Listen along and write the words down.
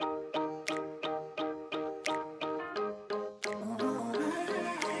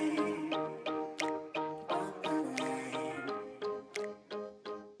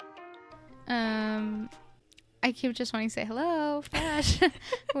I keep just wanting to say hello. Gosh.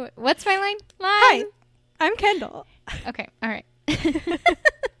 What's my line? Hi, I'm Kendall. Okay. All right.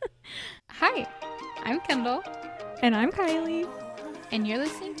 Hi, I'm Kendall. And I'm Kylie. And you're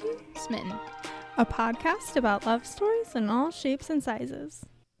listening to Smitten, a podcast about love stories in all shapes and sizes.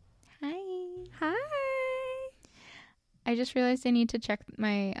 Hi. Hi. I just realized I need to check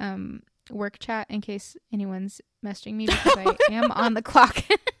my work chat in case anyone's messaging me because I am on the clock.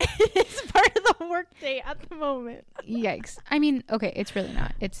 It's part of the work day at the moment. Yikes. I mean, okay, it's really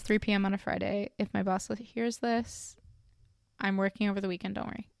not. It's 3 p.m. on a Friday. If my boss hears this, I'm working over the weekend. Don't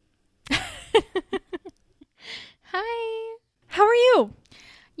worry. Hi. How are you?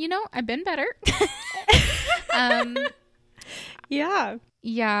 You know, I've been better. Yeah.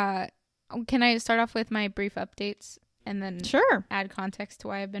 Yeah. Can I start off with my brief updates and then Sure. add context to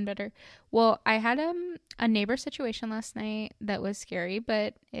why I've been better? Well, I had a neighbor situation last night that was scary,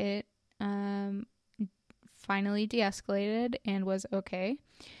 but it finally de-escalated and was okay.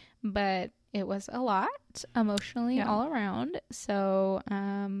 But it was a lot emotionally all around. So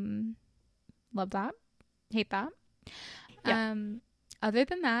love that. Hate that. Yeah. Other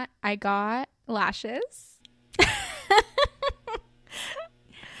than that, I got lashes.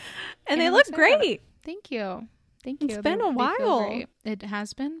 And they look great. Thank you. Thank you. It's been a They feel while. great. It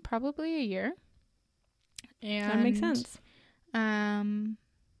has been probably a year. And That makes sense.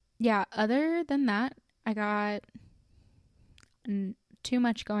 yeah, other than that, I got too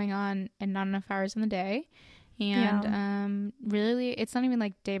much going on and not enough hours in the day. And really, it's not even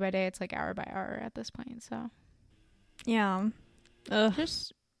like day by day, it's like hour by hour at this point. So Yeah. Ugh.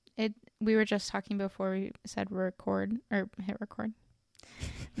 We were just talking before we said record or hit record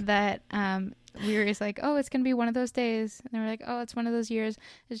that we were just like, oh, it's gonna be one of those days, and we're like, oh, it's one of those years.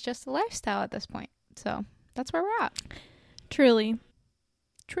 It's just a lifestyle at this point. So that's where we're at. Truly.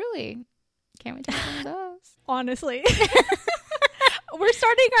 Can't wait to have one of those. Honestly. We're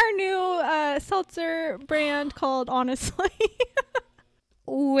starting our new seltzer brand called Honestly.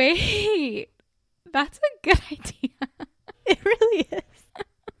 Wait, that's a good idea. It really is.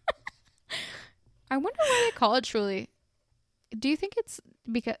 I wonder why they call it Truly. Do you think it's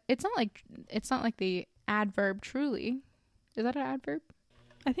because it's not like the adverb truly? Is that an adverb?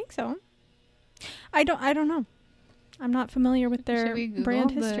 I think so. I don't know. I'm not familiar with their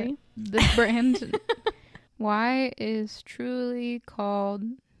brand history. The brand. Why is Truly called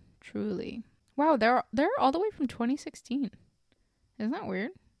Truly? Wow, they're all the way from 2016. Isn't that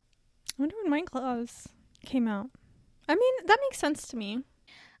weird? I wonder when White Claws came out. I mean, that makes sense to me.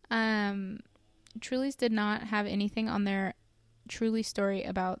 Truly's did not have anything on their Truly story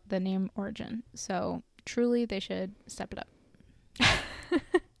about the name origin. So Truly, they should step it up.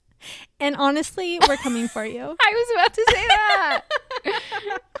 And honestly, we're coming for you. I was about to say that.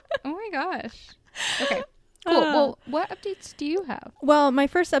 Oh my gosh. Okay. Cool. Well, what updates do you have? Well, my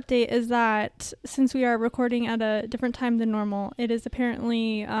first update is that since we are recording at a different time than normal, it is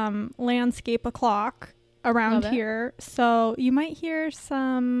apparently landscape o'clock around here. So you might hear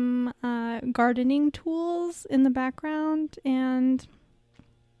some gardening tools in the background, and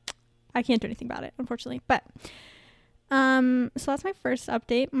I can't do anything about it, unfortunately. But so that's my first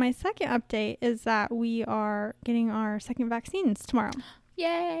update. My second update is that we are getting our second vaccines tomorrow.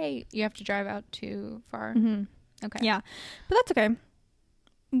 Yay! You have to drive out too far. Mm-hmm. Okay. Yeah, but that's okay.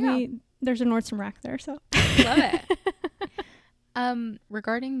 Yeah. There's a Nordstrom rack there, so love it.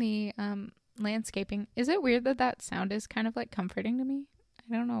 Regarding the landscaping, is it weird that sound is kind of like comforting to me?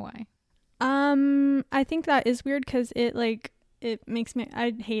 I don't know why. I think that is weird because it makes me,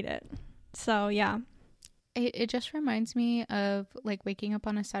 I hate it. So yeah. It just reminds me of like waking up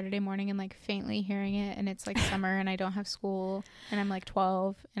on a Saturday morning and like faintly hearing it, and it's like summer and I don't have school and I'm like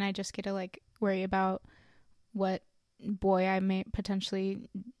 12 and I just get to like worry about what boy I may potentially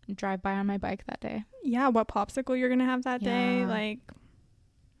drive by on my bike that day. Yeah, what popsicle you're gonna have that day, like.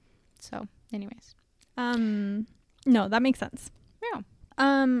 So, anyways. No, that makes sense. Yeah.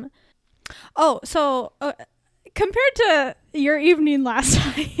 So compared to your evening last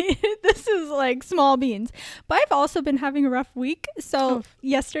night, this is like small beans. But I've also been having a rough week. So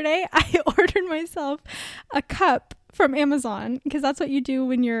yesterday I ordered myself a cup from Amazon because that's what you do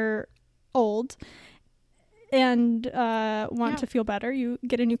when you're old and want to feel better. You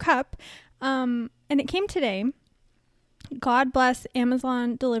get a new cup. And it came today. God bless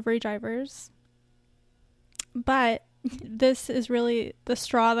Amazon delivery drivers. But this is really the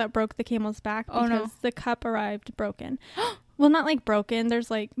straw that broke the camel's back because the cup arrived broken. Well, not like broken.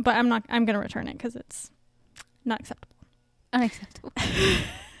 There's like, but I'm going to return it because it's not acceptable. Unacceptable.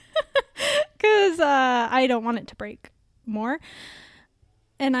 Because I don't want it to break more.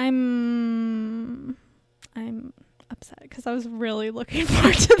 And I'm upset because I was really looking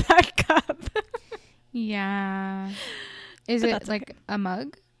forward to that cup. Yeah. Is But it that's like okay. a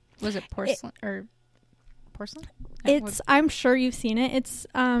mug? Was it porcelain or porcelain? I'm sure you've seen it. It's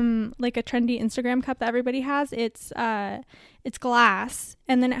like a trendy Instagram cup that everybody has. It's glass,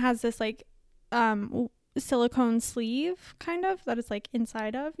 and then it has this like silicone sleeve kind of that is like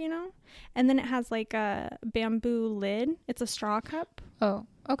inside of, and then it has like a bamboo lid. It's a straw cup. Oh,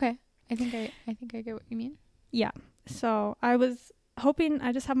 okay. I think I get what you mean. Yeah. So I was hoping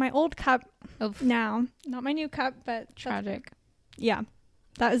I just have my old cup now, not my new cup, but tragic. Yeah.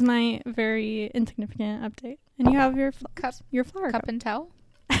 That is my very insignificant update. And you have your flower cup and towel?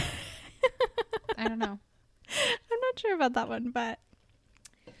 I don't know. I'm not sure about that one, but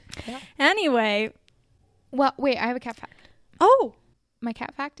yeah. Anyway. Well, wait, I have a cat fact. Oh. My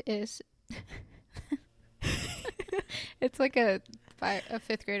cat fact is it's like a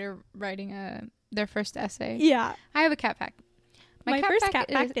fifth grader writing their first essay. Yeah. I have a cat fact. My first cat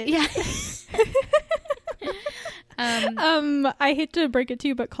fact is yeah. I hate to break it to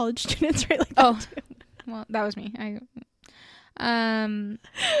you, but college students write like that too. Well, that was me. Oh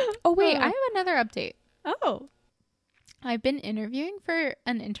wait, I have another update. Oh. I've been interviewing for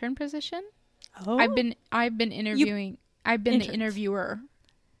an intern position. Oh. I've been interviewing. I've been the interviewer.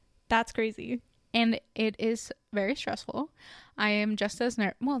 That's crazy. And it is very stressful. I am just as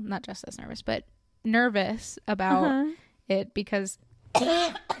not just as nervous, but nervous about it because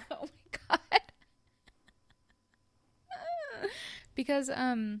oh my god. Because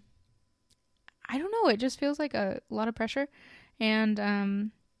I don't know, it just feels like a lot of pressure,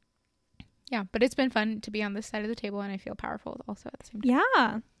 and yeah, but it's been fun to be on this side of the table, and I feel powerful also at the same time.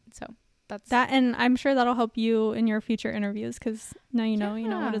 Yeah. So that's that, and I'm sure that'll help you in your future interviews because now you know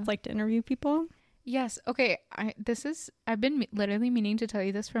what it's like to interview people. Yes. Okay. I've been literally meaning to tell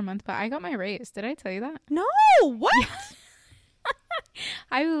you this for a month, but I got my raise. Did I tell you that? No. What? Yeah.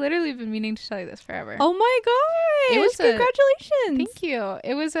 I've literally been meaning to tell you this forever. Oh my gosh. Congratulations. Thank you.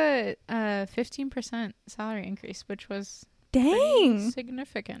 It was a 15% salary increase, which was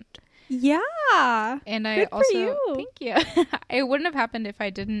significant. Yeah. And Good I also for you. Thank you. It wouldn't have happened if I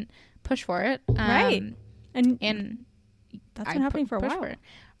didn't push for it. Right. And that's been happening for a while. For it.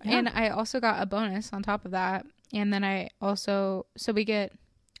 Yeah. And I also got a bonus on top of that. And then I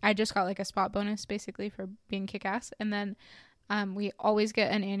just got like a spot bonus basically for being kick-ass. And then we always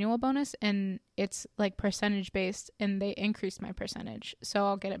get an annual bonus, and it's like percentage based, and they increased my percentage. So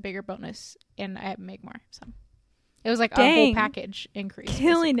I'll get a bigger bonus and I make more. So it was like a whole package increase.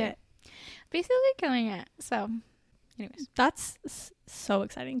 Killing it. Basically killing it. So anyways. That's so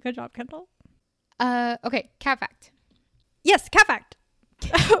exciting. Good job, Kendall. Okay. Cat fact. Yes. Cat fact.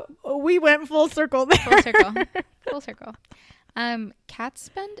 We went full circle there. Full circle. Cats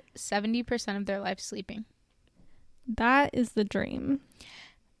spend 70% of their life sleeping. That is the dream.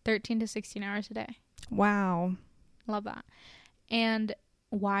 13 to 16 hours a day. Wow. Love that. And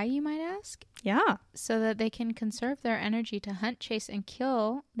why, you might ask? Yeah. So that they can conserve their energy to hunt, chase, and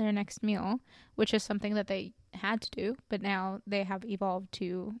kill their next meal, which is something that they had to do, but now they have evolved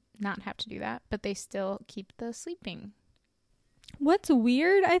to not have to do that, but they still keep the sleeping. What's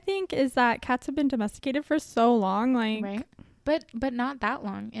weird, I think, is that cats have been domesticated for so long, like, right? But not that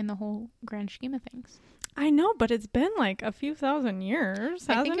long in the whole grand scheme of things. I know, but it's been like a few thousand years.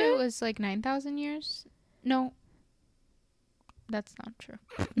 I think it was like 9,000 years. No, that's not true.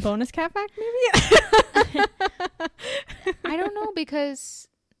 Bonus cat fact, maybe? I don't know, because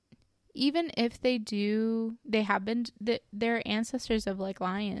even if they have been, they're ancestors of like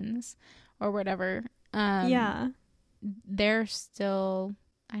lions or whatever. Yeah. They're still,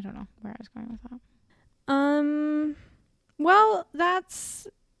 I don't know where I was going with that. Well, that's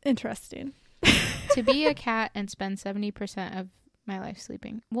interesting. To be a cat and spend 70% of my life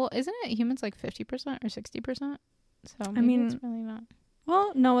sleeping. Well, isn't it humans like 50% or 60%? So maybe it's really not.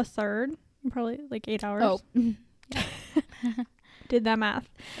 Well, no, a third. Probably like 8 hours. Oh. Did that math.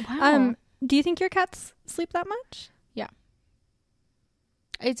 Wow. Do you think your cats sleep that much? Yeah.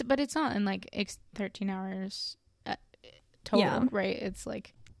 But it's not in like 13 hours total, right? It's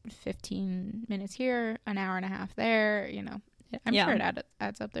like 15 minutes here, an hour and a half there, I'm sure it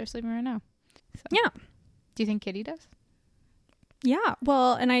adds up. They're sleeping right now. So. Yeah. Do you think Kitty does? Yeah.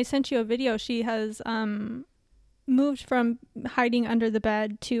 Well, and I sent you a video. She has moved from hiding under the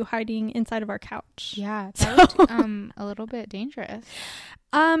bed to hiding inside of our couch. Yeah. That looked a little bit dangerous.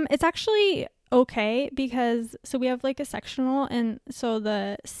 It's actually okay because we have like a sectional, and so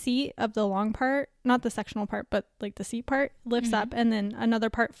the seat of the long part, not the sectional part, but like the seat part lifts up, and then another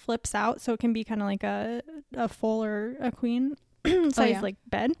part flips out, so it can be kind of like a foal or a queen. size like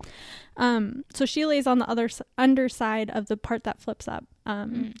bed. So she lays on the underside of the part that flips up.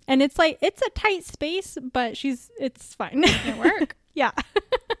 And it's like, it's a tight space, but it's fine. It work. Yeah.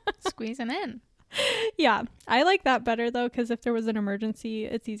 Squeezing in. Yeah. I like that better though, because if there was an emergency,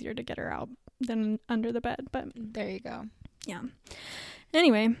 it's easier to get her out than under the bed. But there you go. Yeah.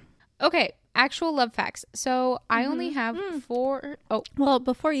 Anyway. Okay. Actual love facts. So I only have 4. Oh, well,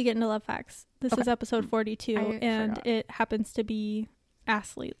 before you get into love facts, this is episode 42, and it happens to be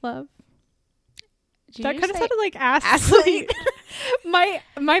athlete love. That kind of sounded like athlete.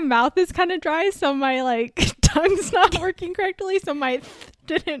 my mouth is kind of dry, so my like tongue's not working correctly, so my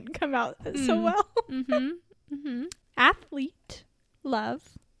didn't come out so well. Athlete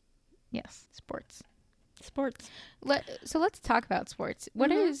love. Yes, sports. So let's talk about sports.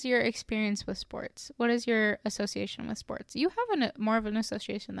 What is your experience with sports? What is your association with sports? You have more of an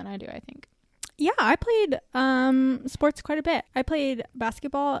association than I do, I think. Yeah, I played sports quite a bit. I played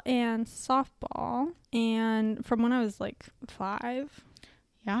basketball and softball, and from when I was like 5.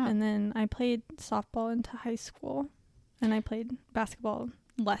 Yeah. And then I played softball into high school, and I played basketball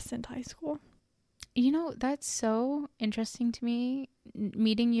less into high school. You know, that's so interesting to me,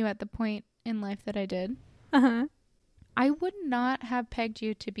 meeting you at the point in life that I did. I would not have pegged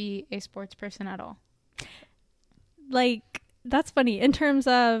you to be a sports person at all. Like, that's funny. In terms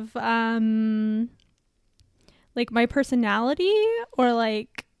of, like, my personality or,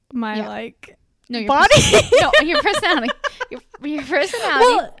 like, my, like, your body? Your personality. Your personality.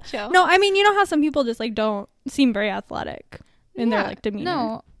 Well, show. No, I mean, you know how some people just, like, don't seem very athletic in their, like, demeanor?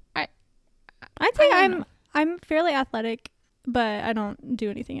 No, I'd say I'm fairly athletic, but I don't do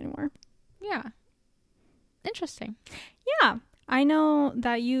anything anymore. Yeah. Interesting. Yeah. I know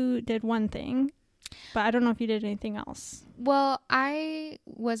that you did one thing, but I don't know if you did anything else. Well, I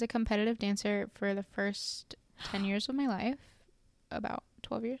was a competitive dancer for the first 10 years of my life. About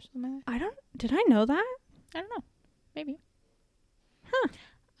 12 years of my life. Did I know that? I don't know. Maybe. Huh.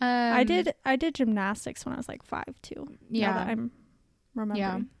 I did gymnastics when I was like 5 too. Yeah. Now that I'm remembering.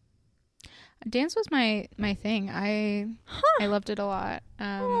 Yeah. Dance was my thing. I loved it a lot.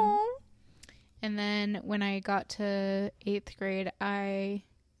 And then when I got to 8th grade, I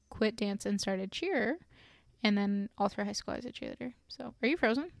quit dance and started cheer. And then all through high school, I was a cheerleader. So, are you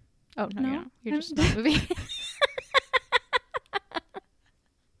frozen? Oh, no. You're not. You're just not moving.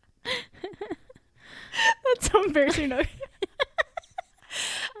 That's so embarrassing.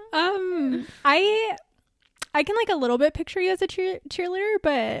 I can like a little bit picture you as a cheerleader,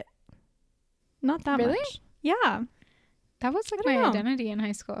 but not that much. Yeah. That was like my identity in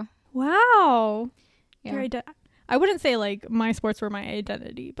high school. Wow. Yeah. I wouldn't say like my sports were my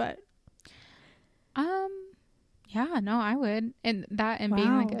identity, but yeah, no, I would. And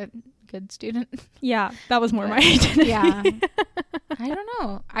being like a good student. Yeah, that was more my identity. Yeah. I don't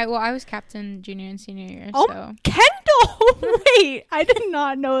know. I was captain junior and senior year. Oh, so. Kendall! Wait, I did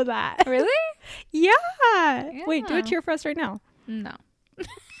not know that. Really? Yeah. Wait, do a cheer for us right now. No.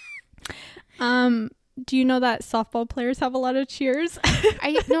 Do you know that softball players have a lot of cheers?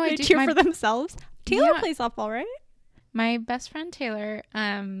 I they do. cheer for themselves. Taylor plays softball, right? My best friend Taylor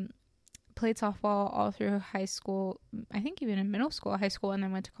played softball all through high school. I think even in middle school, high school, and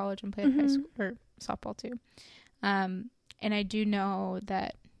then went to college and played high school or softball too. And I do know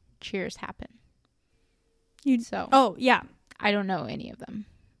that cheers happen. Oh yeah. I don't know any of them,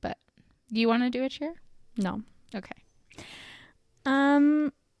 but do you want to do a cheer? No. Okay.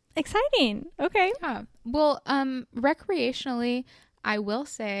 Exciting. Okay. Yeah. Well, recreationally, I will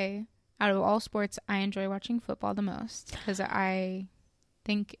say out of all sports, I enjoy watching football the most because I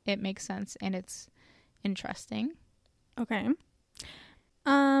think it makes sense and it's interesting. Okay.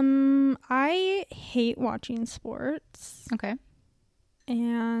 I hate watching sports. Okay.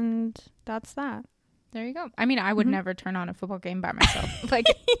 And that's that. There you go. I mean, I would never turn on a football game by myself. Like,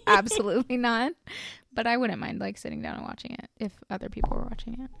 absolutely not. But I wouldn't mind, like, sitting down and watching it if other people were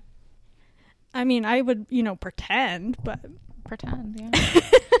watching it. I mean, I would, pretend, but... Pretend,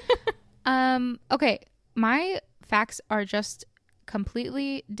 yeah. Okay. My facts are just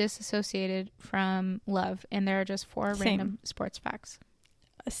completely disassociated from love, and there are just 4 random sports facts.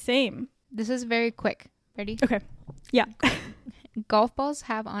 Same. This is very quick. Ready? Okay. Yeah. Golf balls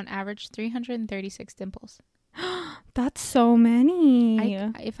have on average 336 dimples. That's so many.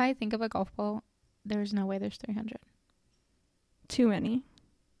 If I think of a golf ball, there's no way there's 300. Too many.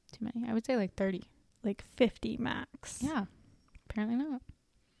 Too many. I would say like 30. Like 50 max. Yeah. Apparently not.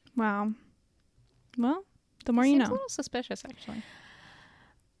 Wow. Well, the more you know. Seems a little suspicious, actually.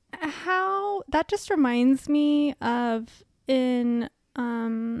 That just reminds me of in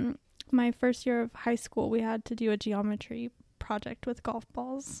my first year of high school, we had to do a geometry project with golf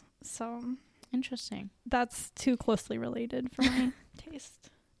balls. So Interesting. that's too closely related for my taste.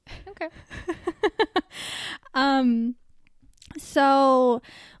 Okay. So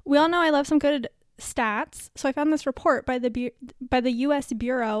we all know I love some good stats. So I found this report by the U.S.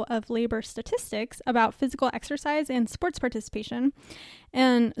 Bureau of Labor Statistics about physical exercise and sports participation.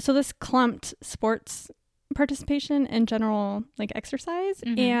 And so this clumped sports participation and general like exercise.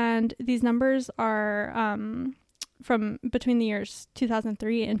 Mm-hmm. And these numbers are from between the years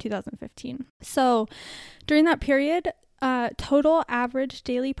 2003 and 2015. So during that period, total average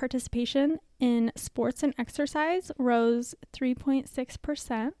daily participation in sports and exercise rose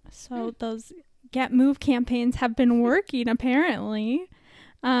 3.6%. So those Get Move campaigns have been working apparently.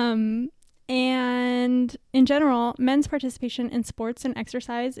 And in general, men's participation in sports and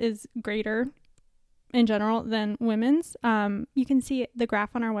exercise is greater in general than women's. You can see the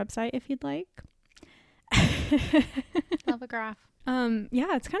graph on our website if you'd like. Love a graph.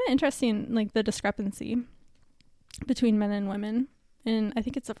 Yeah, it's kind of interesting, like the discrepancy between men and women. And I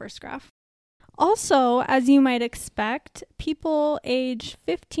think it's the first graph. Also, as you might expect, people age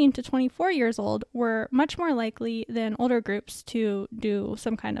 15 to 24 years old were much more likely than older groups to do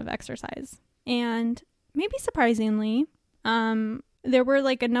some kind of exercise. And maybe surprisingly, there were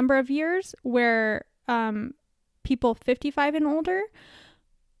like a number of years where people 55 and older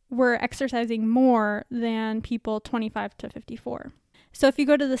were exercising more than people 25 to 54. So if you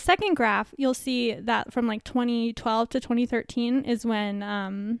go to the second graph, you'll see that from like 2012 to 2013 is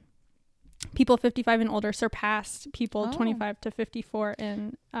when people 55 and older surpassed people 25 to 54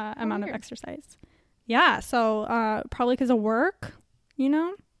 in amount of exercise. Yeah, so probably because of work, you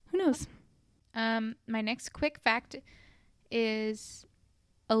know? Who knows? My next quick fact is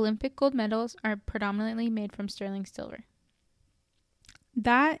Olympic gold medals are predominantly made from sterling silver.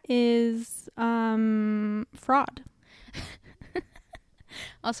 That is fraud.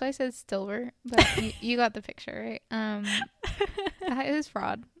 Also, I said silver, but you got the picture, right? That is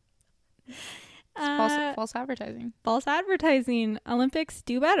fraud. It's false advertising. False advertising. Olympics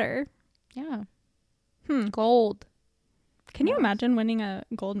do better. Yeah. Gold. Can you imagine winning a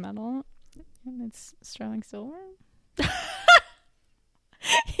gold medal? And it's sterling silver?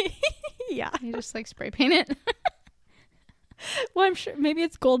 Yeah. You just like spray paint it? Well, I'm sure maybe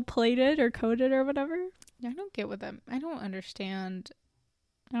it's gold plated or coated or whatever. Yeah, I don't get what that... I don't understand.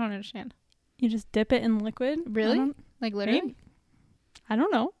 You just dip it in liquid? Really? Like literally? Maybe. I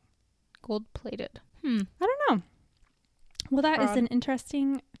don't know. Gold plated. I don't know. Well, that Fraud. is an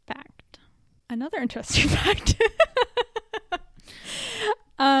interesting fact. Another interesting fact.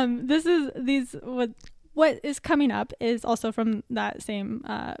 What is coming up is also from that same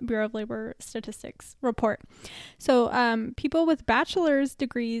Bureau of Labor Statistics report. So people with bachelor's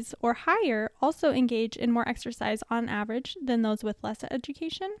degrees or higher also engage in more exercise on average than those with less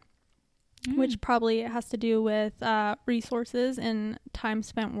education, which probably has to do with resources and time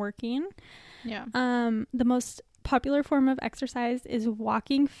spent working. Yeah. The most popular form of exercise is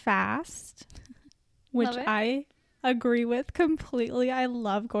walking fast, which I agree with completely. I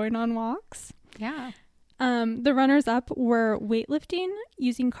love going on walks. Yeah. The runners up were weightlifting,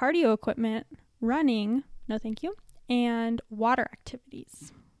 using cardio equipment, running, no thank you, and water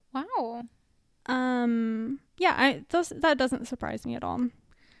activities. Wow. Yeah, that doesn't surprise me at all.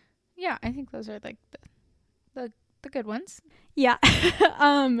 Yeah, I think those are like the good ones. Yeah.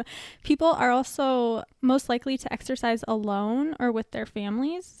 People are also most likely to exercise alone or with their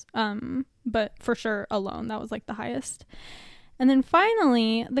families. But for sure alone, that was like the highest. And then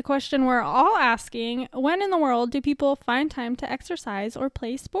finally, the question we're all asking, when in the world do people find time to exercise or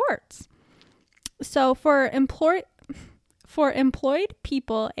play sports? So for employed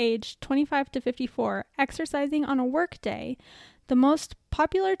people aged 25 to 54 exercising on a work day, the most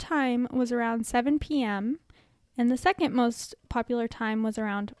popular time was around 7 p.m. and the second most popular time was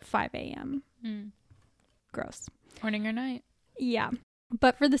around 5 a.m. Gross. Morning or night. Yeah.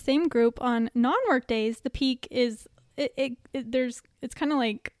 But for the same group on non-work days, the peak is it's kind of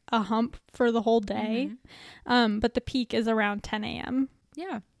like a hump for the whole day. But the peak is around 10 a.m.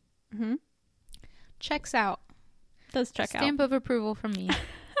 Yeah. Checks out. Does check out. Stamp of approval from me.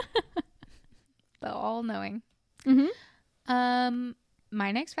 The all-knowing.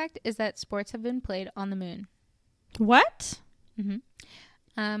 My next fact is that sports have been played on the moon. What?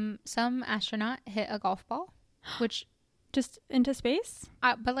 Some astronaut hit a golf ball, which just into space?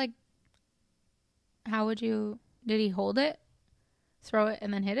 But like, how would you... Did he hold it, throw it,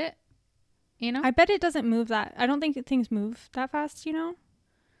 and then hit it? You know? I bet it doesn't move that. I don't think things move that fast, you know?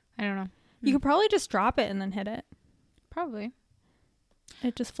 I don't know. You could probably just drop it and then hit it. Probably.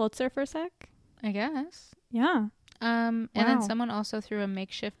 It just floats there for a sec? I guess. Yeah. And then someone also threw a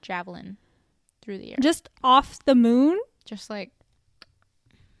makeshift javelin through the air. Just off the moon? Just like...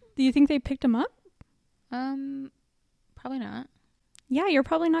 Do you think they picked him up? Probably not. Yeah, you're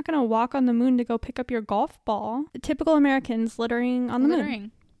probably not going to walk on the moon to go pick up your golf ball. Typical Americans littering on the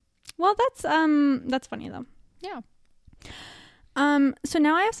moon. Well, that's funny though. Yeah. So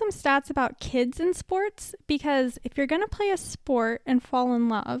now I have some stats about kids in sports, because if you're going to play a sport and fall in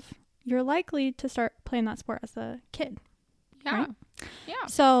love, you're likely to start playing that sport as a kid. Yeah. Right? Yeah.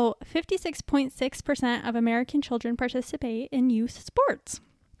 So 56.6% of American children participate in youth sports.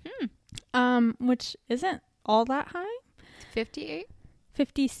 Which isn't all that high. 58?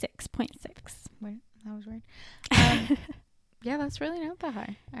 56.6. Wait, that was weird. Yeah, that's really not that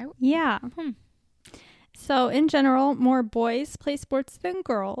high. Yeah. So in general, more boys play sports than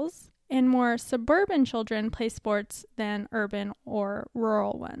girls, and more suburban children play sports than urban or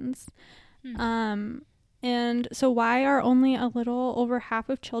rural ones. And so why are only a little over half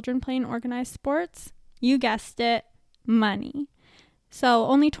of children playing organized sports? You guessed it, money. So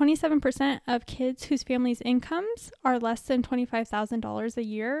only 27% of kids whose families' incomes are less than $25,000 a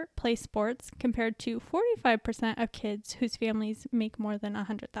year play sports, compared to 45% of kids whose families make more than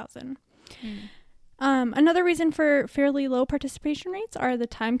 $100,000. Another reason for fairly low participation rates are the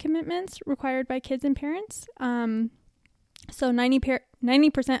time commitments required by kids and parents. So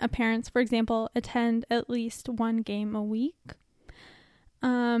 90% of parents, for example, attend at least one game a week.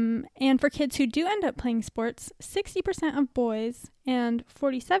 And for kids who do end up playing sports, 60% of boys and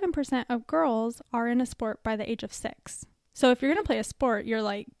 47% of girls are in a sport by the age of 6. So if you're going to play a sport, you're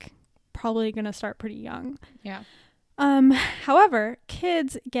like probably going to start pretty young. Yeah. However,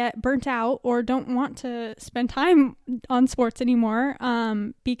 kids get burnt out or don't want to spend time on sports anymore,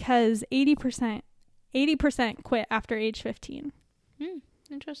 because 80% quit after age 15.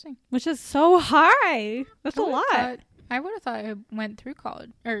 Interesting. Which is so high. That's a lot. I would have thought I went through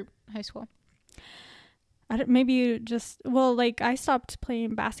college or high school. Maybe you just, well, like I stopped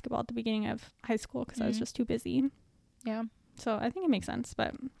playing basketball at the beginning of high school because I was just too busy. Yeah. So I think it makes sense,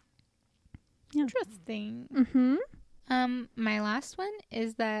 but yeah. Interesting. My last one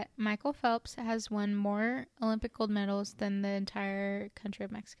is that Michael Phelps has won more Olympic gold medals than the entire country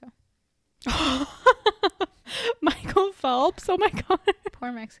of Mexico. Michael Phelps? Oh my God.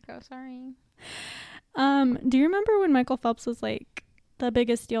 Poor Mexico. Sorry. Do you remember when Michael Phelps was like the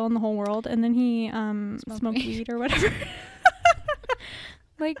biggest deal in the whole world, and then he smoked weed or whatever?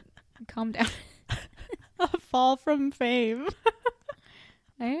 Like, calm down. A fall from fame.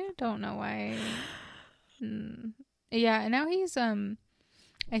 I don't know why. Yeah, and now he's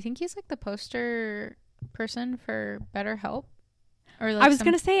I think he's like the poster person for BetterHelp. Or like I was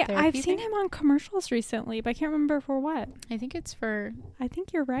gonna say I've seen him on commercials recently, but I can't remember for what. I think it's for. I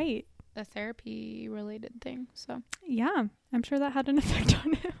think you're right. A therapy related thing. So yeah, I'm sure that had an effect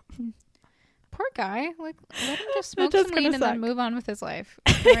on him. Poor guy. Like, let him just smoke some weed and then move on with his life.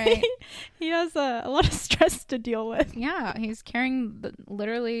 Right? He has a lot of stress to deal with. Yeah, he's carrying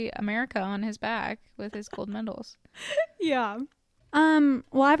literally America on his back with his gold medals. Yeah. Well,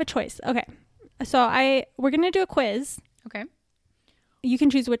 I have a choice. Okay, so we're gonna do a quiz. Okay. You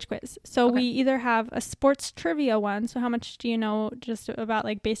can choose which quiz. So we either have a sports trivia one. So how much do you know just about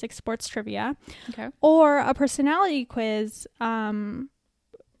like basic sports trivia? Okay. Or a personality quiz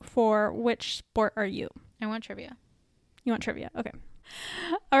for which sport are you? I want trivia. You want trivia? Okay.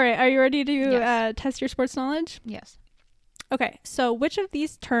 All right. Are you ready to test your sports knowledge? Yes. Okay. So which of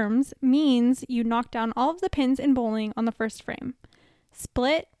these terms means you knock down all of the pins in bowling on the first frame?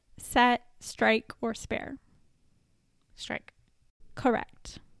 Split, set, strike, or spare? Strike.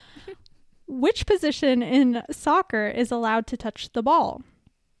 Correct. Which position in soccer is allowed to touch the ball?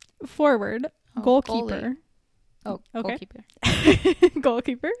 Forward, goalkeeper. Goalie. Goalkeeper.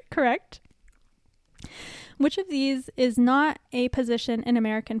 Goalkeeper, correct. Which of these is not a position in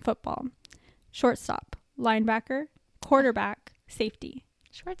American football? Shortstop, linebacker, quarterback, safety.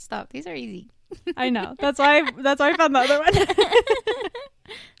 Shortstop. These are easy. I know. That's why I found the other one.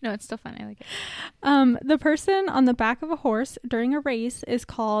 No, it's still fun. I like it. The person on the back of a horse during a race is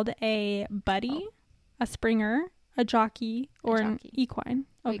called a buddy, a springer, a jockey, or an equine.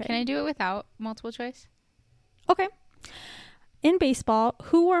 Okay. Wait, can I do it without multiple choice? Okay. In baseball,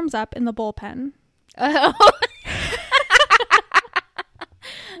 who warms up in the bullpen?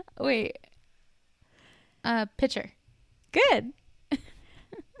 Wait. Pitcher. Good.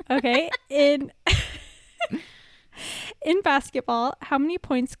 Okay. In basketball, how many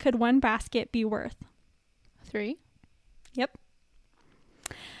points could one basket be worth? 3. Yep.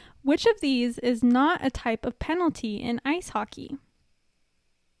 Which of these is not a type of penalty in ice hockey?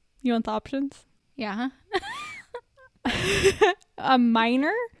 You want the options? Yeah. A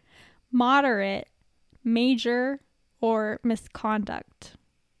minor, moderate, major, or misconduct?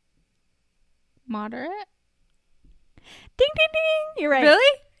 Moderate? Ding, ding, ding. You're right.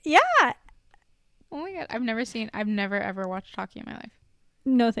 Really? Yeah. Oh my god. I've never ever watched hockey in my life.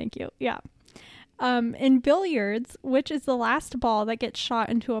 No, thank you. Yeah. In billiards, which is the last ball that gets shot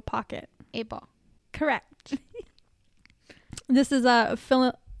into a pocket? 8 ball. Correct. This is a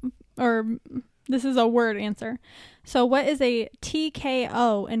this is a word answer. So what is a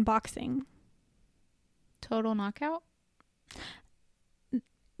TKO in boxing? Total knockout?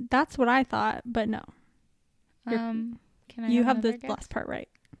 That's what I thought, but no. Can I You have the another guess? last part right.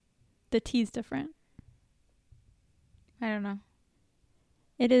 The T's different. I don't know.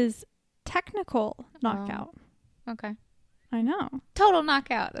 It is technical knockout. Okay. I know. Total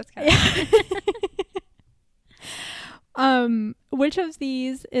knockout. That's kind of Which of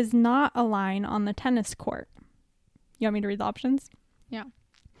these is not a line on the tennis court? You want me to read the options? Yeah.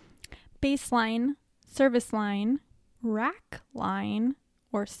 Baseline, service line, rack line,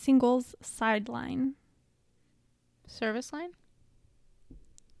 or singles sideline? service line.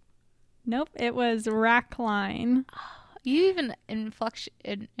 Nope, it was rack line. You even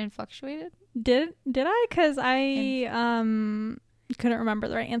influctuated? Did I? Because I couldn't remember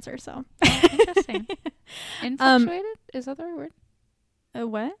the right answer. So Interesting. Influctuated? Is that the right word?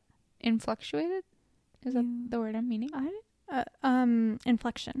 What? Influctuated? Is that the word I'm meaning?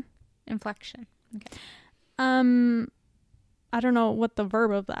 Inflection. Inflection. Okay. I don't know what the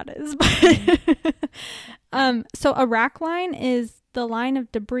verb of that is, but so a rack line is the line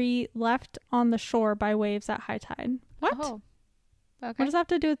of debris left on the shore by waves at high tide. What? Oh. Okay. What does that have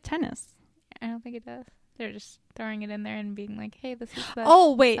to do with tennis? I don't think it does. They're just throwing it in there and being like, "Hey, this is the."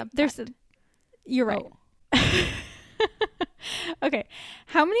 Oh wait, subfact." You're right. Okay,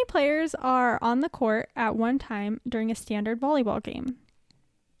 how many players are on the court at one time during a standard volleyball game?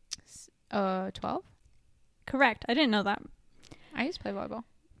 12. Correct. I didn't know that. I used to play volleyball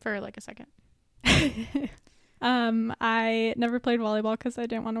for like a second. I never played volleyball because I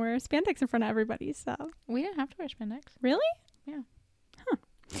didn't want to wear spandex in front of everybody. So We didn't have to wear spandex. really? Yeah. Huh.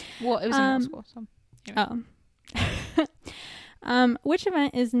 Well, it was in middle school, so. Anyway. Which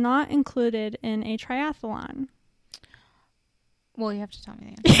event is not included in a triathlon? Well, you have to tell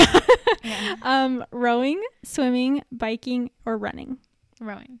me the answer. Yeah. Rowing, swimming, biking, or running?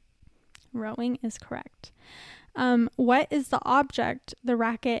 Rowing. Rowing is correct. What is the object the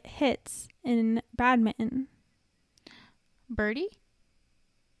racket hits in badminton? Birdie?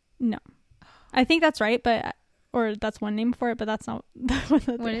 No. I think that's right, or that's one name for it, but that's not what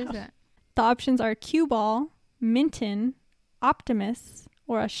What is it? The options are cue ball, minton, optimus,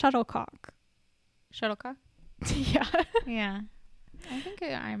 or a shuttlecock. Shuttlecock? Yeah. Yeah. I think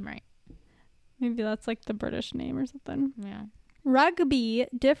I'm right. Maybe that's like the British name or something. Yeah. Rugby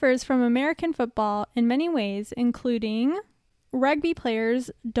differs from American football in many ways, including rugby players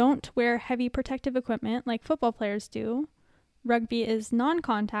don't wear heavy protective equipment like football players do. Rugby is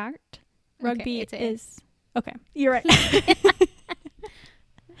non-contact. Rugby is... Okay, you're right.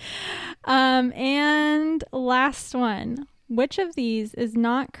 And last one. Which of these is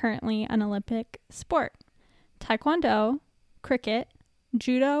not currently an Olympic sport? Taekwondo, cricket,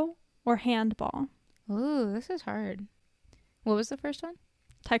 judo, or handball? Ooh, this is hard. What was the first one?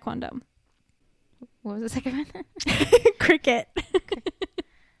 Taekwondo. What was the second one? Cricket.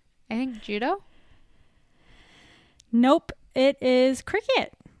 I think judo. Nope, it is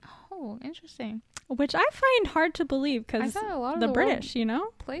cricket. Oh, interesting. Which I find hard to believe because I thought a lot of the the British,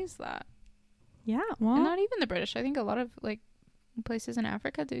 world plays that. Yeah, well, And not even the British. I think a lot of like places in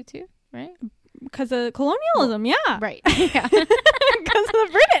Africa do too, right? because of colonialism, yeah. Right. Yeah. Because of the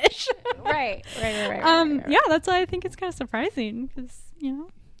British. Right. Yeah, that's why I think it's kind of surprising because,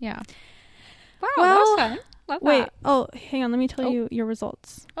 Yeah. Wow, Well, that was fun. Love Wait, that. oh, hang on, let me tell Oh. you your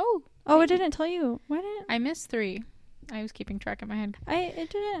results. Oh, Oh, it didn't tell you. Why didn't I missed 3. I was keeping track in my head. it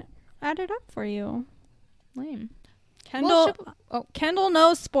didn't add it up for you. Lame. Kendall Well, Kendall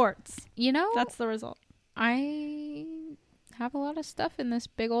knows sports. You know, That's the result. I have a lot of stuff in this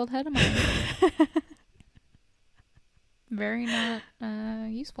big old head of mine. Very not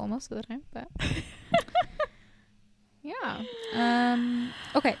useful most of the time, but yeah.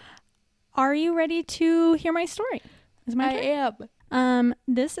 Okay. Are you ready to hear my story? Is my turn? am.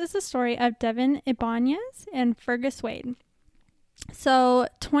 This is the story of Devin Ibanez and Fergus Wade. So,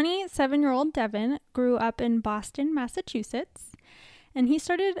 27-year-old Devin grew up in Boston, Massachusetts, and he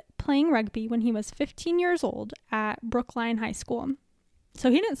started playing rugby when he was 15 years old at Brookline High School.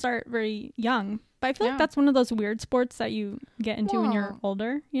 So, he didn't start very young, but I feel like that's one of those weird sports that you get into when you're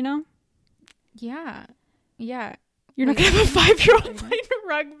older, you know? Yeah. Yeah. You're not going to have a 5-year-old playing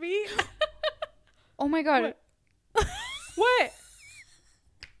rugby? Oh my God. What?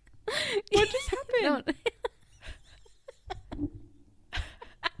 What just happened? No.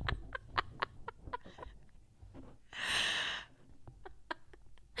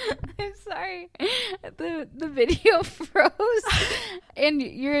 I'm sorry. The video froze and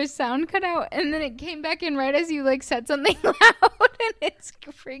your sound cut out, and then it came back in right as you like said something loud, and it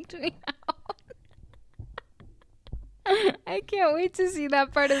freaked me out. I can't wait to see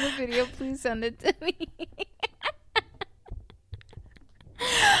that part of the video. Please send it to me.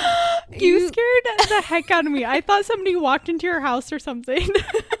 You scared the heck out of me. I thought somebody walked into your house or something.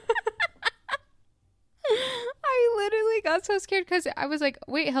 I literally got so scared because I was like,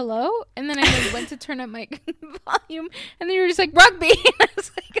 wait, hello? And then I like, went to turn up my volume, and then you were just like, rugby. And I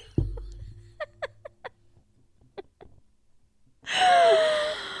was like,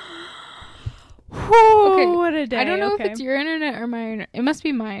 okay, what a day. I don't know if it's your internet or my internet. It must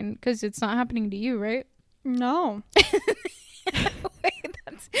be mine because it's not happening to you, right? No. Wait,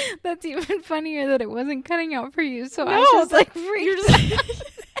 that's even funnier that it wasn't cutting out for you. So No, I just like freaked out.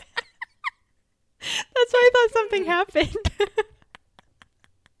 That's why I thought something happened.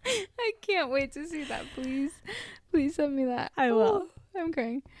 I can't wait to see that. Please send me that. I will. I'm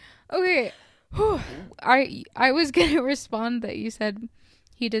crying. Okay. I was gonna respond that you said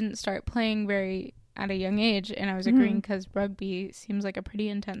he didn't start playing very at a young age, and I was agreeing because rugby seems like a pretty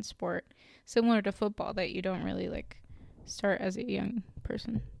intense sport, similar to football, that you don't really like start as a young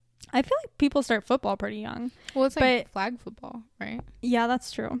person. I feel like people start football pretty young. Well, it's like flag football, right? Yeah,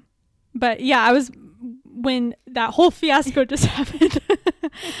 that's true. But yeah, when that whole fiasco just happened,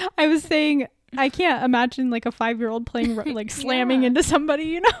 I was saying, I can't imagine like a 5-year-old playing, like slamming into somebody,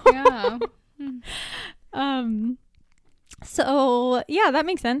 you know? Yeah. So yeah, that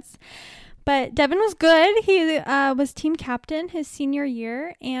makes sense. But Devin was good. He was team captain his senior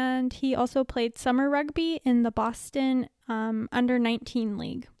year, and he also played summer rugby in the Boston under-19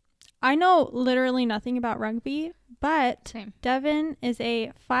 league. I know literally nothing about rugby, but Same. Devin is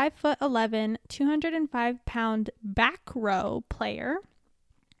a 5'11", 205-pound back row player.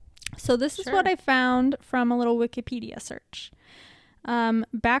 So this is what I found from a little Wikipedia search.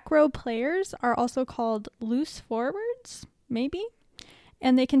 Back row players are also called loose forwards, maybe,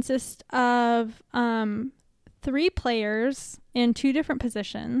 and they consist of 3 players in 2 different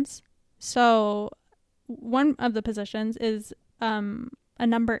positions. So one of the positions is a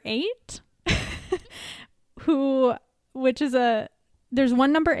number 8, there's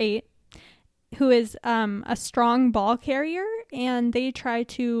one number 8 who is a strong ball carrier, and they try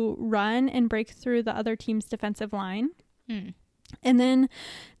to run and break through the other team's defensive line. And then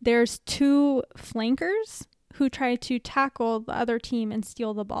there's 2 flankers who try to tackle the other team and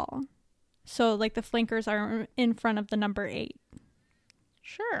steal the ball. So like the flankers are in front of the number 8.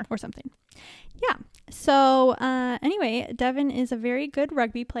 Sure. Or something. Yeah. So anyway, Devin is a very good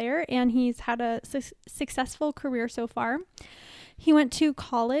rugby player, and he's had a successful career so far. He went to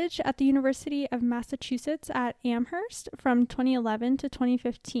college at the University of Massachusetts at Amherst from 2011 to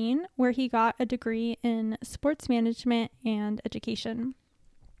 2015, where he got a degree in sports management and education.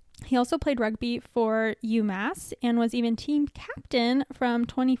 He also played rugby for UMass and was even team captain from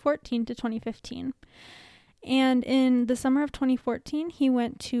 2014 to 2015. And in the summer of 2014, he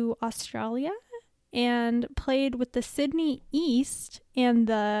went to Australia and played with the Sydney East and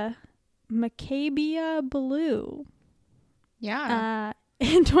the Maccabea Blue. Yeah.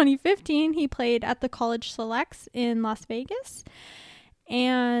 In 2015, he played at the College Selects in Las Vegas.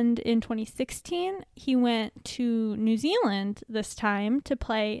 And in 2016, he went to New Zealand this time to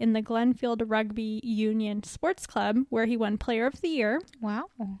play in the Glenfield Rugby Union Sports Club, where he won Player of the Year. Wow.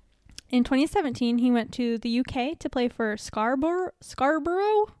 In 2017, he went to the UK to play for Scarborough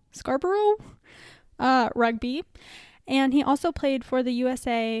Rugby. And he also played for the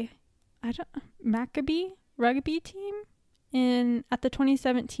USA Maccabee rugby team at the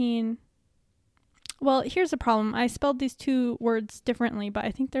 2017. Well, here's the problem. I spelled these 2 words differently, but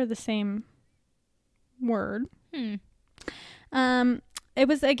I think they're the same word. It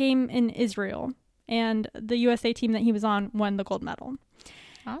was a game in Israel, and the USA team that he was on won the gold medal.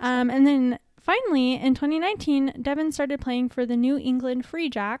 Awesome. And then finally, in 2019, Devin started playing for the New England Free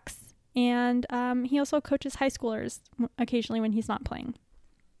Jacks, and he also coaches high schoolers occasionally when he's not playing.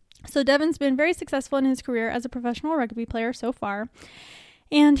 So Devin's been very successful in his career as a professional rugby player so far.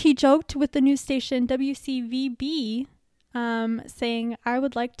 And he joked with the news station WCVB, saying, "I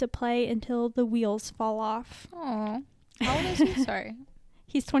would like to play until the wheels fall off." Oh, how old is he? Sorry.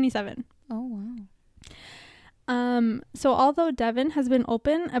 He's 27. Oh, So although Devin has been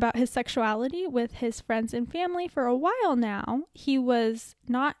open about his sexuality with his friends and family for a while now, he was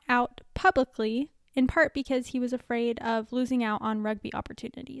not out publicly, in part because he was afraid of losing out on rugby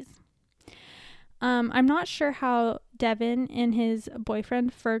opportunities. I'm not sure how Devin and his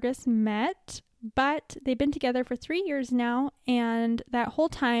boyfriend Fergus met, but they've been together for 3 years now, and that whole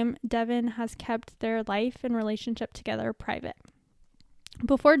time, Devin has kept their life and relationship together private.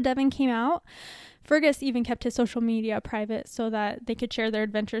 Before Devin came out, Fergus even kept his social media private so that they could share their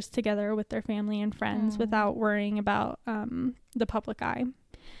adventures together with their family and friends without worrying about the public eye.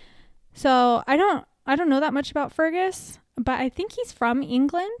 So I don't know that much about Fergus, but I think he's from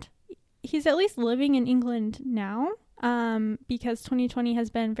England. He's at least living in England now, because 2020 has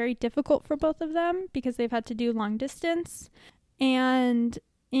been very difficult for both of them because they've had to do long distance. And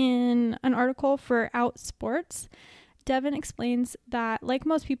in an article for Outsports, Devin explains that, like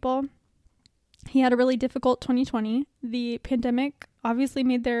most people, he had a really difficult 2020. The pandemic obviously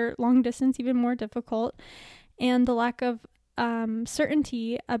made their long distance even more difficult, and the lack of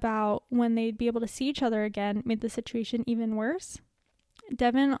certainty about when they'd be able to see each other again made the situation even worse.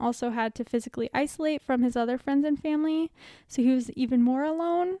 Devin also had to physically isolate from his other friends and family, so he was even more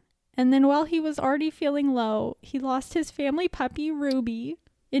alone. And then while he was already feeling low, he lost his family puppy, Ruby,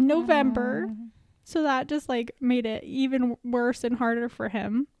 in November. Aww. So that just like made it even worse and harder for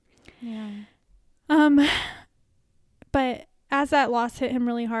him. Yeah. But as that loss hit him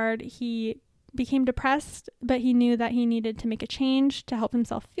really hard, he became depressed, but he knew that he needed to make a change to help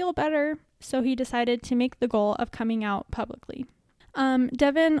himself feel better. So he decided to make the goal of coming out publicly.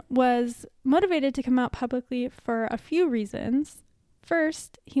 Devin was motivated to come out publicly for a few reasons.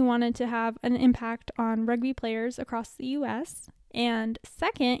 First, he wanted to have an impact on rugby players across the U.S., and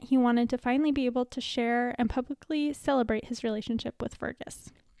second, he wanted to finally be able to share and publicly celebrate his relationship with Fergus.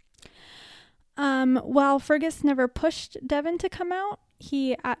 While Fergus never pushed Devin to come out,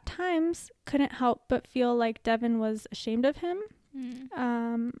 he at times couldn't help but feel like Devin was ashamed of him,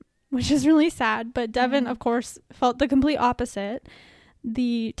 which is really sad. But Devin, of course, felt the complete opposite.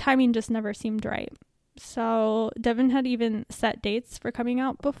 The timing just never seemed right. So Devin had even set dates for coming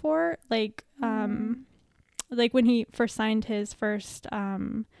out before, like when he first signed his first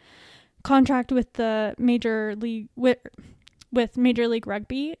contract with the Major League with Major League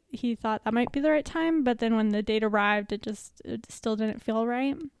Rugby. He thought that might be the right time, but then when the date arrived, it still didn't feel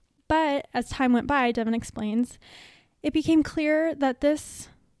right. But as time went by, Devin explains, it became clear that this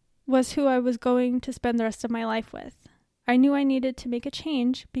was who I was going to spend the rest of my life with. I knew I needed to make a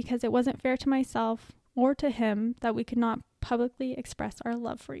change because it wasn't fair to myself or to him that we could not publicly express our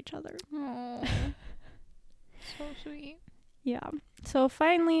love for each other. Aww. So sweet. Yeah. So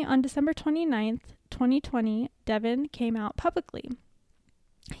finally, on December 29th, 2020, Devin came out publicly.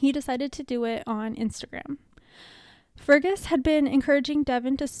 He decided to do it on Instagram. Fergus had been encouraging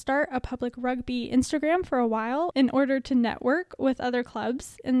Devin to start a public rugby Instagram for a while in order to network with other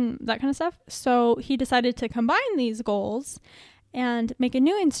clubs and that kind of stuff. So he decided to combine these goals and make a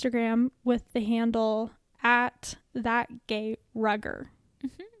new Instagram with the handle @thatgayrugger.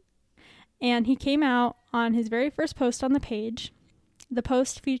 Mm-hmm. And he came out on his very first post on the page. The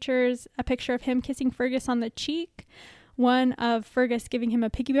post features a picture of him kissing Fergus on the cheek, one of Fergus giving him a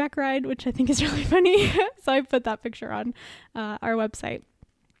piggyback ride, which I think is really funny. So I put that picture on our website.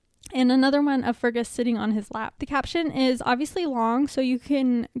 And another one of Fergus sitting on his lap. The caption is obviously long, so you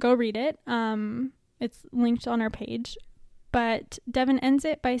can go read it. It's linked on our page. But Devin ends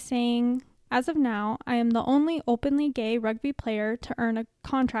it by saying, as of now, I am the only openly gay rugby player to earn a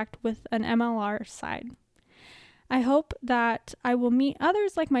contract with an MLR side. I hope that I will meet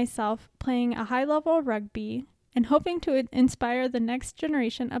others like myself playing a high level of rugby and hoping to inspire the next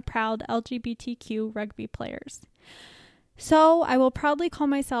generation of proud LGBTQ rugby players. So I will proudly call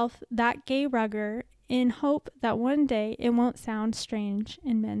myself that gay rugger in hope that one day it won't sound strange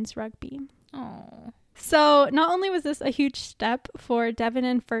in men's rugby. Aww. So not only was this a huge step for Devin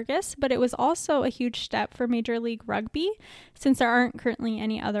and Fergus, but it was also a huge step for Major League Rugby, since there aren't currently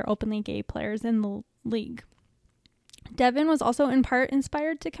any other openly gay players in the league. Devin was also in part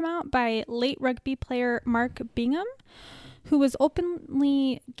inspired to come out by late rugby player Mark Bingham, who was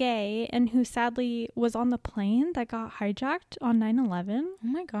openly gay and who sadly was on the plane that got hijacked on 9/11. Oh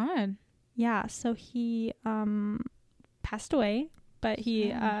my God. Yeah, so he passed away, but he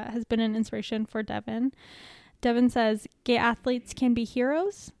has been an inspiration for Devin. Devin says, gay athletes can be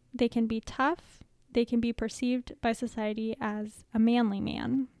heroes, they can be tough, they can be perceived by society as a manly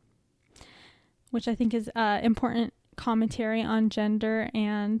man, which I think is important commentary on gender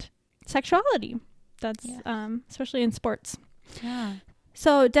and sexuality. That's especially in sports. Yeah.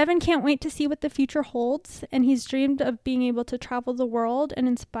 So Devin can't wait to see what the future holds, and he's dreamed of being able to travel the world and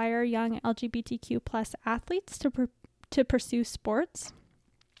inspire young LGBTQ plus athletes to pursue sports.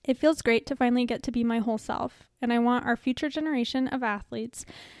 It feels great to finally get to be my whole self, and I want our future generation of athletes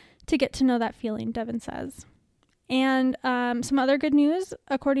to get to know that feeling, Devin says. And some other good news,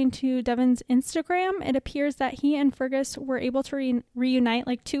 according to Devin's Instagram, it appears that he and Fergus were able to reunite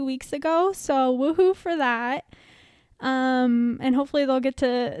like 2 weeks ago. So woohoo for that. And hopefully they'll get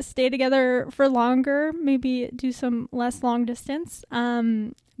to stay together for longer, maybe do some less long distance.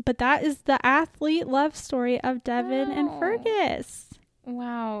 But that is the athlete love story of Devin and Fergus.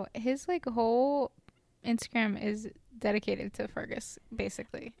 Wow. His like whole Instagram is dedicated to Fergus,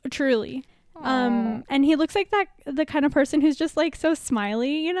 basically. Truly. And he looks like the kind of person who's just like so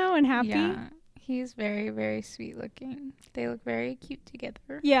smiley, and happy. Yeah, he's very, very sweet looking. They look very cute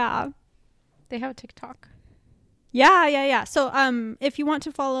together. Yeah. They have a TikTok. Yeah. So if you want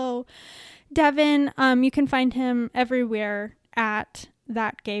to follow Devin, you can find him everywhere at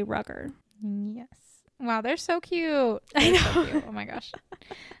That Gay Rugger. Yes. Wow, they're so cute. I know. So cute. Oh my gosh.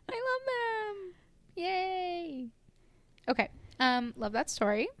 I love them. Yay. Okay. Love that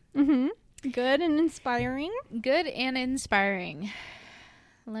story. Mm-hmm. Good and inspiring. Good and inspiring.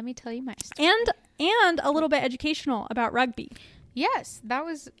 Let me tell you my story. And a little bit educational about rugby. Yes, that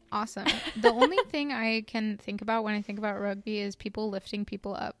was awesome. The only thing I can think about when I think about rugby is people lifting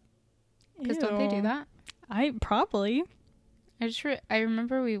people up. Because don't they do that? Probably. I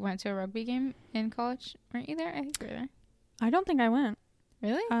remember we went to a rugby game in college. Weren't you there? I think you were there. I don't think I went.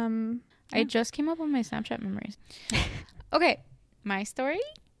 Really? Yeah. I just came up on my Snapchat memories. Okay, my story?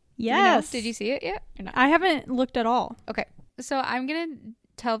 Yes. Did you see it yet or not? I haven't looked at all. Okay, so I'm going to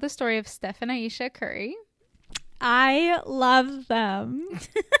tell the story of Steph and Aisha Curry. I love them.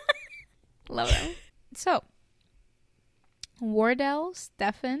 Love them. So, Wardell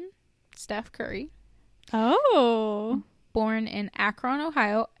Steph Curry. Oh. Born in Akron,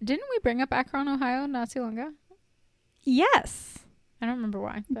 Ohio. Didn't we bring up Akron, Ohio not too long ago? Yes. I don't remember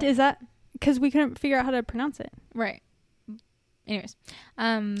why. But. Is that because we couldn't figure out how to pronounce it? Right. Anyways,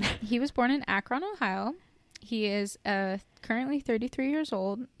 he was born in Akron, Ohio. He is currently 33 years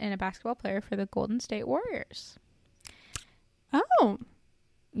old and a basketball player for the Golden State Warriors. Oh.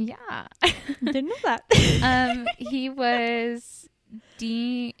 Yeah. Didn't know that. He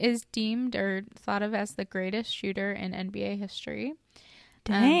is deemed or thought of as the greatest shooter in NBA history.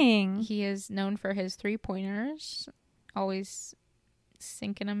 Dang. He is known for his 3-pointers, always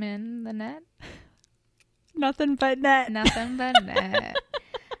sinking them in the net. Nothing but net. Nothing but net.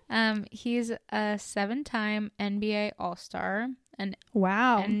 He's a 7-time NBA All-Star, an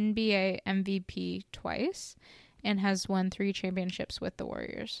NBA MVP twice, and has won 3 championships with the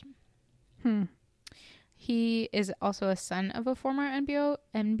Warriors. He is also a son of a former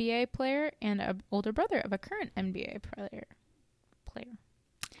NBA player and an older brother of a current NBA player.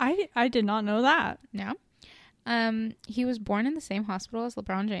 I did not know that. No. He was born in the same hospital as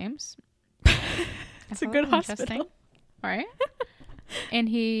LeBron James. It's a good hospital. All right. And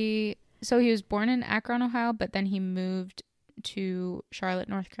he was born in Akron, Ohio, but then he moved to Charlotte,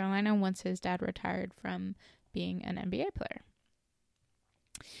 North Carolina once his dad retired from being an NBA player.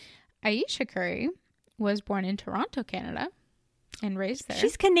 Aisha Curry was born in Toronto, Canada, and raised there.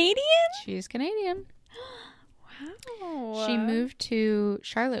 She's Canadian? She's Canadian. Wow. She moved to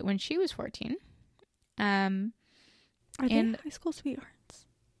Charlotte when she was 14. Are they high school sweethearts?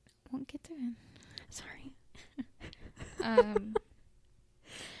 Won't get to it. Sorry.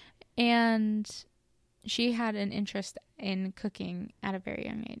 And she had an interest in cooking at a very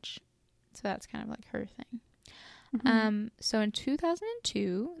young age. So that's kind of like her thing. Mm-hmm. So in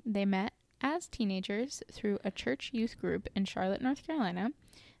 2002, they met as teenagers through a church youth group in Charlotte, North Carolina.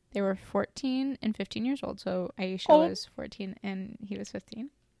 They were 14 and 15 years old. So Aisha was 14 and he was 15.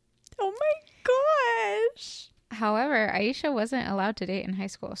 Oh my gosh. However, Aisha wasn't allowed to date in high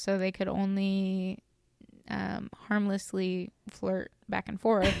school, so they could only harmlessly flirt back and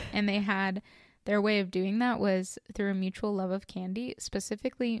forth. And they had their way of doing that was through a mutual love of candy,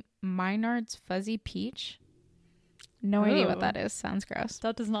 specifically Maynard's Fuzzy Peach. No idea what that is. Sounds gross.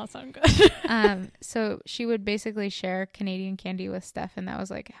 That does not sound good. So she would basically share Canadian candy with Steph, and that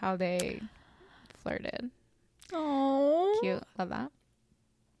was like how they flirted. Oh, cute. Love that.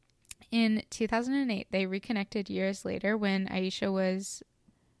 In 2008, they reconnected years later when Aisha was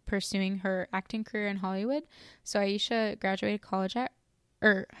pursuing her acting career in Hollywood. So Aisha graduated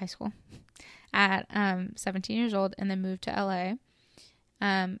high school at 17 years old and then moved to LA.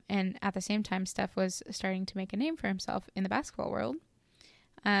 And at the same time, Steph was starting to make a name for himself in the basketball world.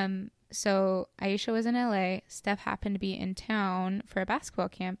 So Aisha was in LA. Steph happened to be in town for a basketball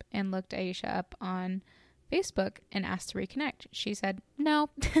camp and looked Aisha up on Facebook and asked to reconnect. She said no,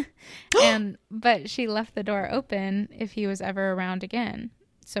 but she left the door open if he was ever around again.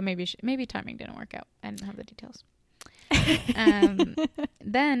 So maybe timing didn't work out. I didn't have the details.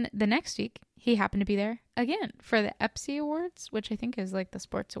 Then the next week, he happened to be there again for the EPSI Awards, which I think is like the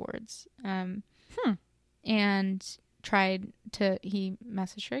sports awards. And he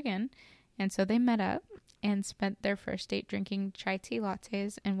messaged her again. And so they met up and spent their first date drinking chai tea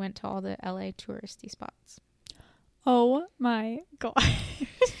lattes and went to all the LA touristy spots. Oh my God.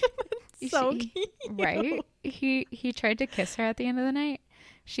 So cute. Right? He tried to kiss her at the end of the night.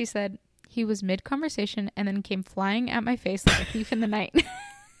 She said he was mid-conversation and then came flying at my face like a thief in the night.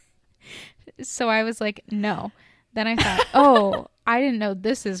 So I was like, no. Then I thought, oh, I didn't know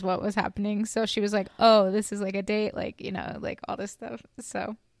this is what was happening. So she was like, oh, this is like a date, like, you know, like all this stuff.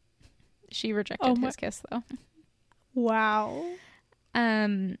 So she rejected his kiss, though. Wow.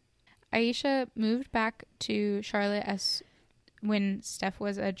 Aisha moved back to Charlotte when Steph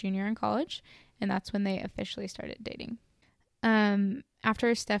was a junior in college, and that's when they officially started dating.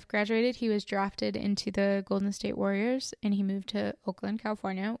 After Steph graduated, he was drafted into the Golden State Warriors, and he moved to Oakland,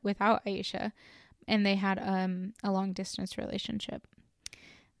 California without Aisha, and they had a long distance relationship.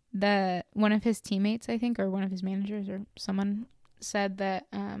 One of his teammates, I think, or one of his managers or someone said that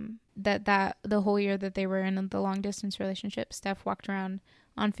that the whole year that they were in the long distance relationship, Steph walked around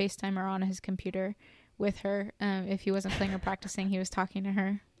on FaceTime or on his computer with her. If he wasn't playing or practicing, he was talking to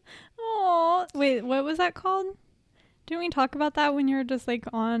her. Oh, wait, what was that called? Didn't we talk about that when you were just like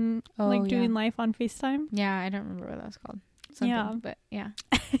on doing life on FaceTime? Yeah, I don't remember what that was called. But yeah.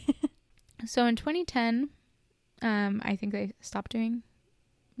 So in 2010, I think they stopped doing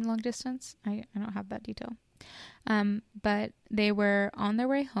long distance. I don't have that detail. But they were on their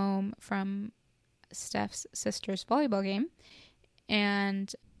way home from Steph's sister's volleyball game,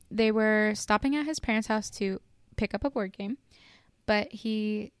 and they were stopping at his parents' house to pick up a board game. But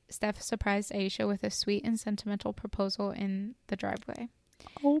Steph surprised Aisha with a sweet and sentimental proposal in the driveway.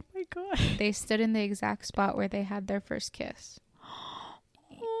 Oh my God. They stood in the exact spot where they had their first kiss.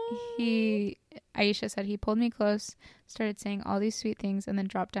 Aisha said he pulled me close, started saying all these sweet things, and then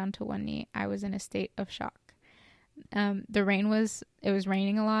dropped down to one knee. I was in a state of shock. It was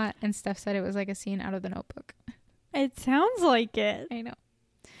raining a lot, and Steph said it was like a scene out of The Notebook. It sounds like it. I know.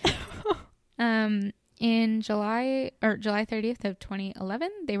 In July 30th of 2011,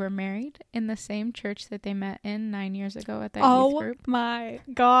 they were married in the same church that they met in 9 years ago at that youth group. Oh my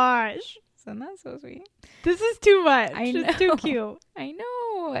gosh. Isn't that so sweet? This is too much. I know. It's too cute. I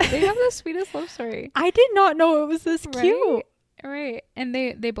know. They have the sweetest love story. I did not know it was this cute. Right. And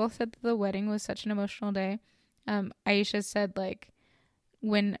they both said that the wedding was such an emotional day. Aisha said, like,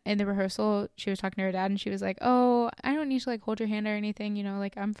 when in the rehearsal she was talking to her dad and she was like, oh, I don't need to like hold your hand or anything, you know,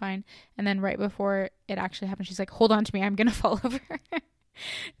 like I'm fine. And then right before it actually happened, she's like, hold on to me, I'm gonna fall over.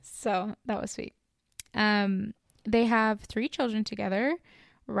 So that was sweet. They have 3 children together: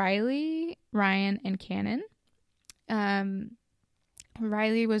 Riley, Ryan, and Cannon.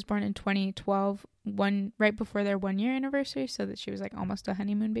 Riley was born in 2012, right before their 1-year anniversary, so that she was like almost a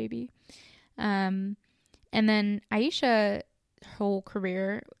honeymoon baby. And then Aisha, her whole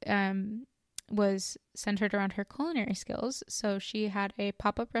career was centered around her culinary skills. So she had a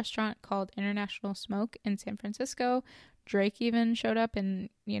pop-up restaurant called International Smoke in San Francisco. Drake even showed up and,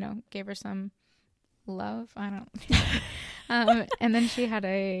 you know, gave her some love. I don't and then she had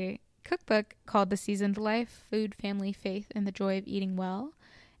a cookbook called The Seasoned Life: Food, Family, Faith, and the Joy of Eating Well.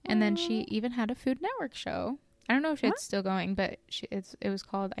 And then she even had a Food Network show. I don't know if it's still going, but it was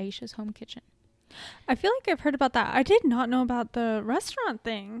called Aisha's Home Kitchen. I feel like I've heard about that. I did not know about the restaurant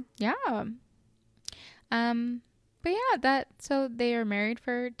thing. Yeah. But yeah, so they are married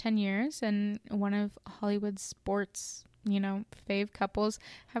for 10 years and one of Hollywood's sports, you know, fave couples.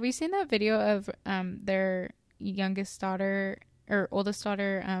 Have you seen that video of their youngest daughter or oldest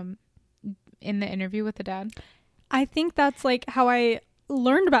daughter in the interview with the dad? I think that's like how I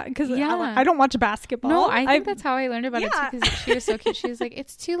learned about it, because I don't watch basketball. No, I think that's how I learned about it too, because she was so cute. She was like,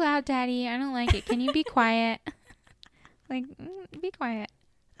 it's too loud, Daddy, I don't like it, can you be quiet? Like, be quiet.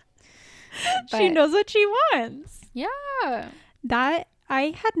 But she knows what she wants. Yeah, that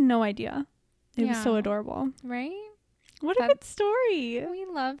I had no idea. It was so adorable, right? What a good story. We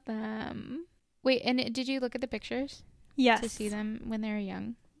love them. Wait, and did you look at the pictures? Yes, to see them when they were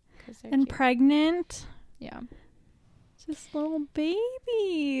young, and cute. Pregnant. Yeah. Just little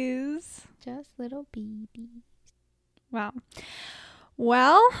babies. Just little babies. Wow.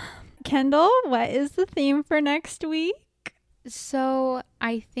 Well, Kendall, what is the theme for next week? So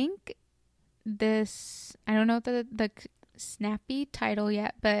I think this, I don't know the snappy title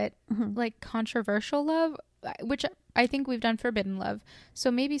yet, but like controversial love, which I think we've done forbidden love.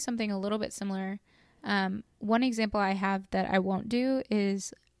 So maybe something a little bit similar. One example I have that I won't do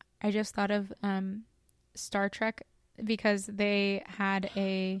is I just thought of Star Trek, because they had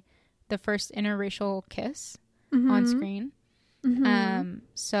the first interracial kiss on screen.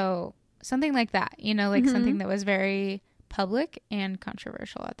 So something like that, you know, like something that was very public and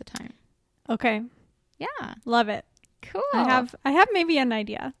controversial at the time. Okay. Yeah. Love it. Cool. I have maybe an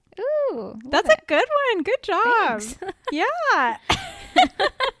idea. Ooh. That's a good one. Good job. Yeah.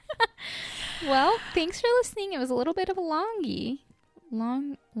 Well, thanks for listening. It was a little bit of a longie.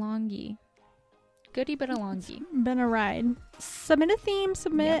 Longie. Goodie but a longie. Been a ride. Submit a theme.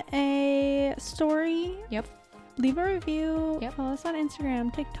 Submit a story. Yep. Leave a review. Yep. Follow us on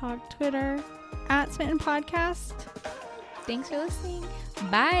Instagram, TikTok, Twitter, @Smitten Podcast. Thanks for listening.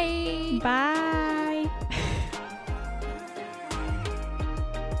 Bye. Bye.